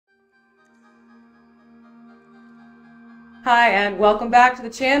Hi and welcome back to the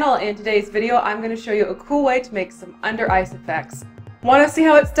channel. In today's video I'm going to show you a cool way to make some under ice effects. Want to see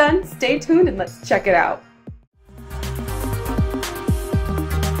how it's done? Stay tuned and let's check it out.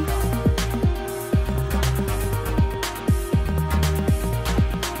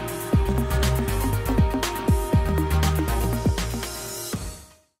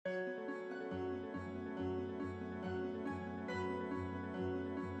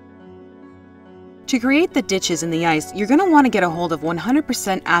 To create the ditches in the ice, you're going to want to get a hold of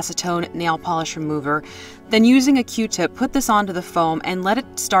 100% acetone nail polish remover. Then using a Q-tip, put this onto the foam and let it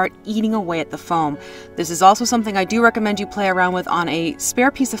start eating away at the foam. This is also something I do recommend you play around with on a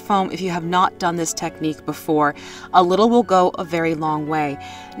spare piece of foam if you have not done this technique before. A little will go a very long way.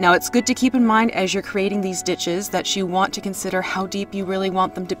 Now it's good to keep in mind as you're creating these ditches that you want to consider how deep you really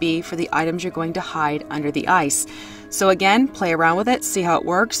want them to be for the items you're going to hide under the ice. So again, play around with it, see how it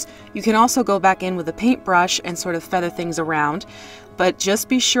works. You can also go back in with a paintbrush and sort of feather things around, but just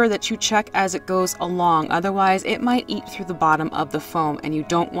be sure that you check as it goes along, otherwise it might eat through the bottom of the foam and you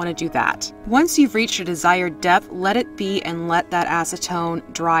don't want to do that. Once you've reached your desired depth, let it be and let that acetone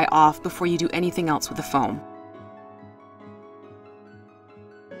dry off before you do anything else with the foam.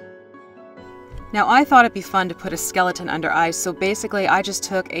 Now I thought it'd be fun to put a skeleton under ice, so basically I just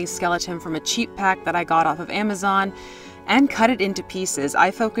took a skeleton from a cheap pack that I got off of Amazon and cut it into pieces.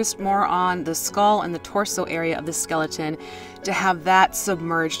 I focused more on the skull and the torso area of the skeleton to have that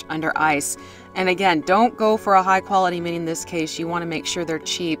submerged under ice. And again, don't go for a high quality mini in this case, you want to make sure they're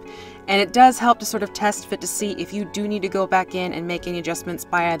cheap. And it does help to sort of test fit to see if you do need to go back in and make any adjustments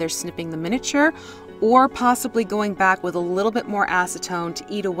by either snipping the miniature or possibly going back with a little bit more acetone to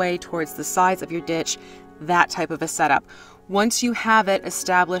eat away towards the sides of your ditch, that type of a setup. Once you have it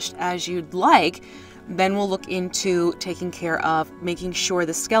established as you'd like, then we'll look into taking care of making sure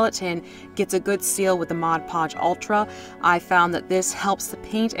the skeleton gets a good seal with the Mod Podge Ultra. I found that this helps the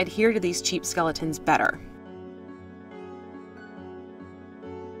paint adhere to these cheap skeletons better.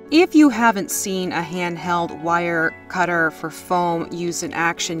 If you haven't seen a handheld wire cutter for foam used in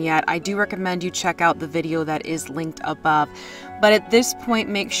action yet, I do recommend you check out the video that is linked above. But at this point,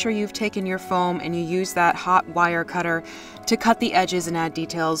 make sure you've taken your foam and you use that hot wire cutter to cut the edges and add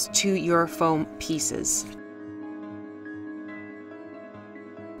details to your foam pieces.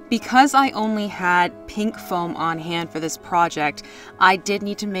 Because I only had pink foam on hand for this project, I did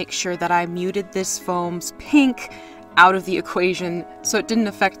need to make sure that I muted this foam's pink out of the equation so it didn't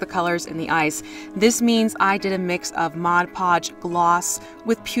affect the colors in the ice. This means I did a mix of Mod Podge gloss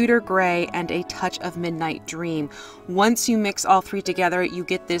with pewter gray and a touch of midnight dream. Once you mix all three together, you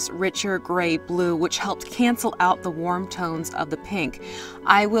get this richer gray blue, which helped cancel out the warm tones of the pink.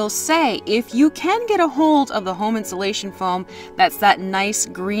 I will say, if you can get a hold of the home insulation foam that's that nice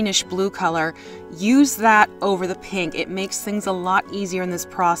greenish blue color, use that over the pink. It makes things a lot easier in this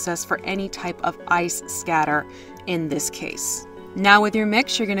process for any type of ice scatter in this case. Now with your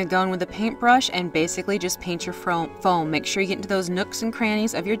mix, you're going to go in with a paintbrush and basically just paint your foam. Make sure you get into those nooks and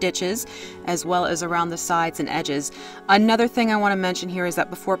crannies of your ditches as well as around the sides and edges. Another thing I want to mention here is that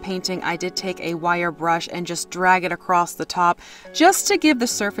before painting, I did take a wire brush and just drag it across the top just to give the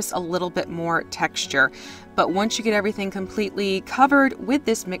surface a little bit more texture. But once you get everything completely covered with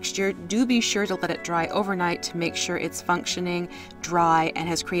this mixture, do be sure to let it dry overnight to make sure it's functioning, dry, and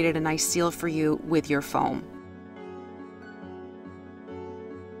has created a nice seal for you with your foam.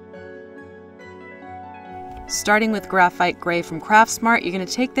 Starting with Graphite Gray from Craftsmart, you're going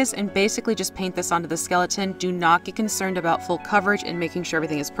to take this and basically just paint this onto the skeleton. Do not get concerned about full coverage and making sure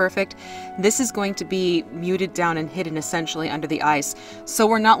everything is perfect. This is going to be muted down and hidden essentially under the ice. So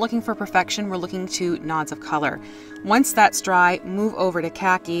we're not looking for perfection, we're looking to nods of color. Once that's dry, move over to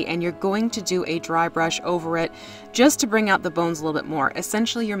khaki and you're going to do a dry brush over it just to bring out the bones a little bit more.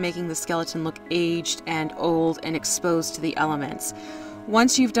 Essentially, you're making the skeleton look aged and old and exposed to the elements.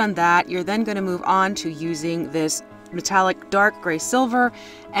 Once you've done that, you're then going to move on to using this metallic dark gray silver,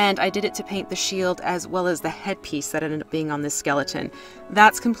 and I did it to paint the shield as well as the headpiece that ended up being on this skeleton.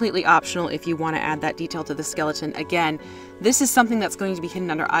 That's completely optional if you want to add that detail to the skeleton. Again, this is something that's going to be hidden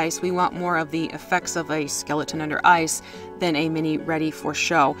under ice. We want more of the effects of a skeleton under ice than a mini ready for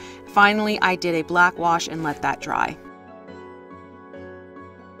show. Finally, I did a black wash and let that dry.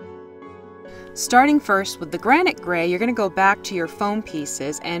 Starting first with the granite gray, you're going to go back to your foam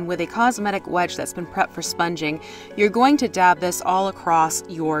pieces, and with a cosmetic wedge that's been prepped for sponging, you're going to dab this all across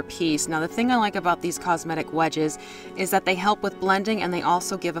your piece. Now the thing I like about these cosmetic wedges is that they help with blending, and they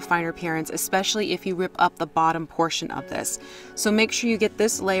also give a finer appearance, especially if you rip up the bottom portion of this. So make sure you get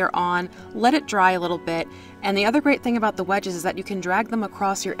this layer on, let it dry a little bit, and the other great thing about the wedges is that you can drag them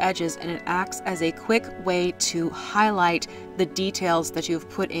across your edges, and it acts as a quick way to highlight the details that you've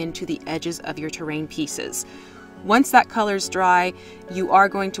put into the edges of your terrain pieces. Once that color's dry, you are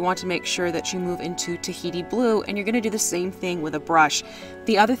going to want to make sure that you move into Tahiti blue, and you're going to do the same thing with a brush.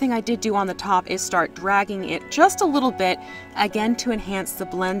 The other thing I did do on the top is start dragging it just a little bit, again to enhance the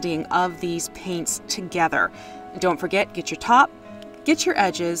blending of these paints together. Don't forget, get your top, get your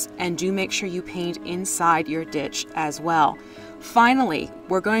edges, and do make sure you paint inside your ditch as well. Finally,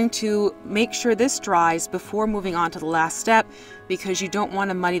 we're going to make sure this dries before moving on to the last step, because you don't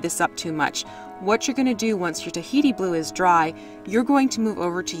want to muddy this up too much. What you're going to do once your Tahiti blue is dry, you're going to move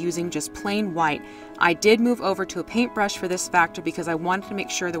over to using just plain white. I did move over to a paintbrush for this factor because I wanted to make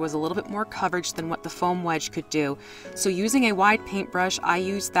sure there was a little bit more coverage than what the foam wedge could do. So using a wide paintbrush, I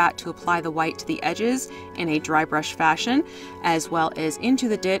used that to apply the white to the edges in a dry brush fashion, as well as into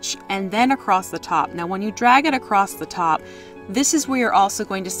the ditch and then across the top. Now when you drag it across the top, this is where you're also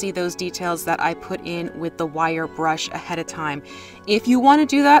going to see those details that I put in with the wire brush ahead of time. If you want to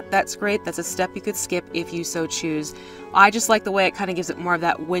do that, that's great. That's a step you could skip if you so choose. I just like the way it kind of gives it more of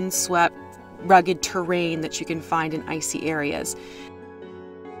that windswept, rugged terrain that you can find in icy areas.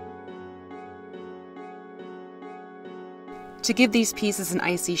 To give these pieces an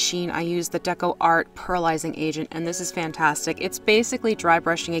icy sheen, I used the Deco Art Pearlizing Agent, and this is fantastic. It's basically dry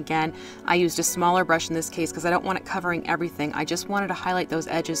brushing again. I used a smaller brush in this case because I don't want it covering everything. I just wanted to highlight those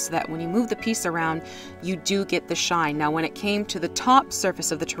edges so that when you move the piece around, you do get the shine. Now when it came to the top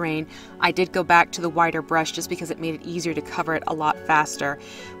surface of the terrain, I did go back to the wider brush just because it made it easier to cover it a lot faster.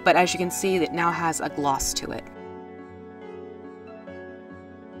 But as you can see, it now has a gloss to it.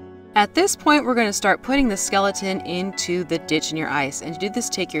 At this point, we're going to start putting the skeleton into the ditch in your ice. And to do this,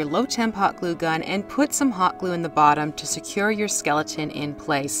 take your low temp hot glue gun and put some hot glue in the bottom to secure your skeleton in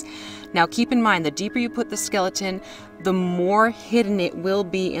place. Now keep in mind, the deeper you put the skeleton, the more hidden it will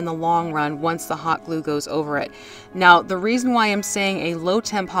be in the long run once the hot glue goes over it. Now the reason why I'm saying a low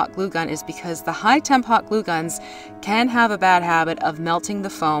temp hot glue gun is because the high temp hot glue guns can have a bad habit of melting the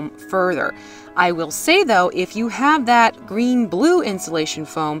foam further. I will say though, if you have that green-blue insulation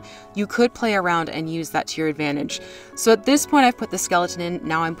foam, you could play around and use that to your advantage. So at this point I've put the skeleton in,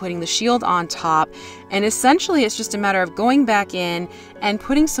 now I'm putting the shield on top, and essentially it's just a matter of going back in and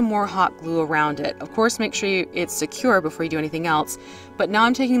putting some more hot glue around it. Of course, make sure it's secure before you do anything else, but now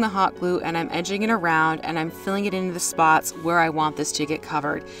I'm taking the hot glue and I'm edging it around and I'm filling it into the spots where I want this to get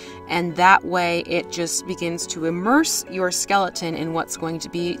covered. And that way it just begins to immerse your skeleton in what's going to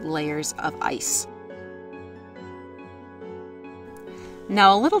be layers of ice.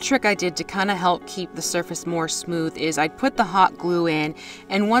 Now a little trick I did to kind of help keep the surface more smooth is I'd put the hot glue in,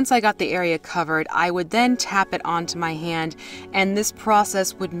 and once I got the area covered, I would then tap it onto my hand, and this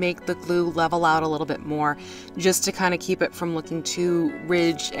process would make the glue level out a little bit more, just to kind of keep it from looking too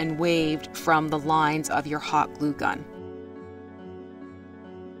ridged and waved from the lines of your hot glue gun.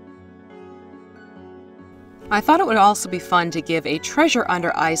 I thought it would also be fun to give a treasure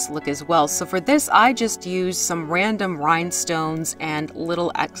under ice look as well. So for this, I just used some random rhinestones and little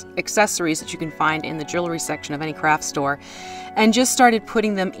accessories that you can find in the jewelry section of any craft store, and just started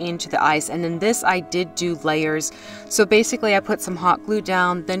putting them into the ice. And in this, I did do layers. So basically, I put some hot glue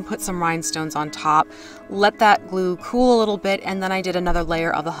down, then put some rhinestones on top, let that glue cool a little bit, and then I did another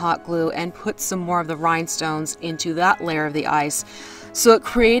layer of the hot glue and put some more of the rhinestones into that layer of the ice. So it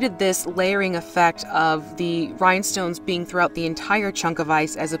created this layering effect of the rhinestones being throughout the entire chunk of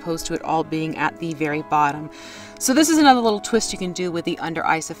ice as opposed to it all being at the very bottom. So this is another little twist you can do with the under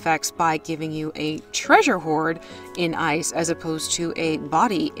ice effects by giving you a treasure hoard in ice as opposed to a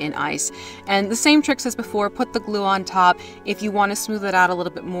body in ice. And the same tricks as before, put the glue on top. If you want to smooth it out a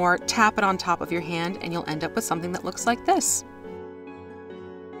little bit more, tap it on top of your hand and you'll end up with something that looks like this.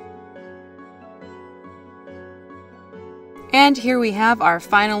 And here we have our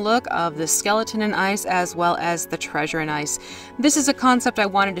final look of the skeleton in ice as well as the treasure in ice. This is a concept I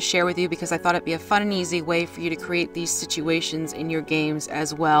wanted to share with you because I thought it'd be a fun and easy way for you to create these situations in your games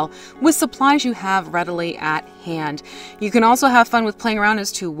as well, with supplies you have readily at hand. You can also have fun with playing around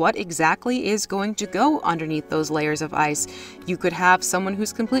as to what exactly is going to go underneath those layers of ice. You could have someone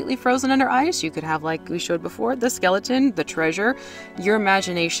who's completely frozen under ice. You could have, like we showed before, the skeleton, the treasure. Your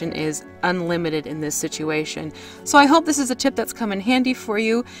imagination is unlimited in this situation. So I hope this is a tip that's come in handy for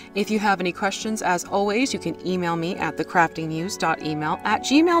you. If you have any questions, as always, you can email me at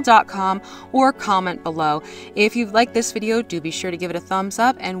thecraftingmuse.email@gmail.com or comment below. If you've liked this video, do be sure to give it a thumbs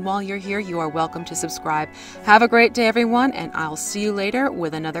up, and while you're here, you are welcome to subscribe. Have a great day, everyone, and I'll see you later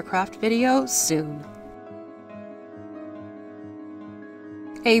with another craft video soon.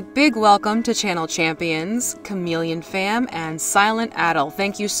 A big welcome to channel champions, Chameleon Fam, and Silent Adel.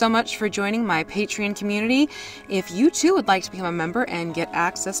 Thank you so much for joining my Patreon community. If you too would like to become a member and get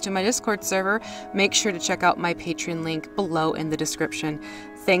access to my Discord server, make sure to check out my Patreon link below in the description.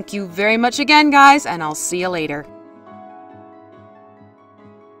 Thank you very much again, guys, and I'll see you later.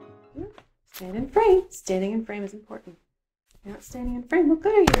 Stand in frame. Standing in frame is important. You're not standing in frame. What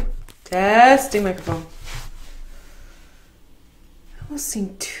good are you? Testing microphone. Almost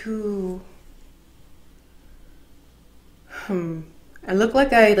seem too. I look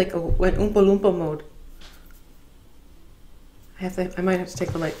like I went Oompa Loompa mode. I might have to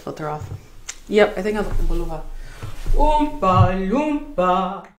take the light filter off. Yep, I think I look Oompa Loompa. Oompa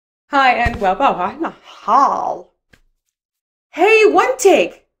Loompa. Hi and welcome. Hey, one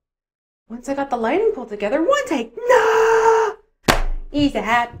take. Once I got the lighting pulled together, one take. No! It's a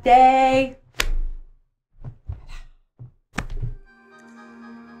happy day.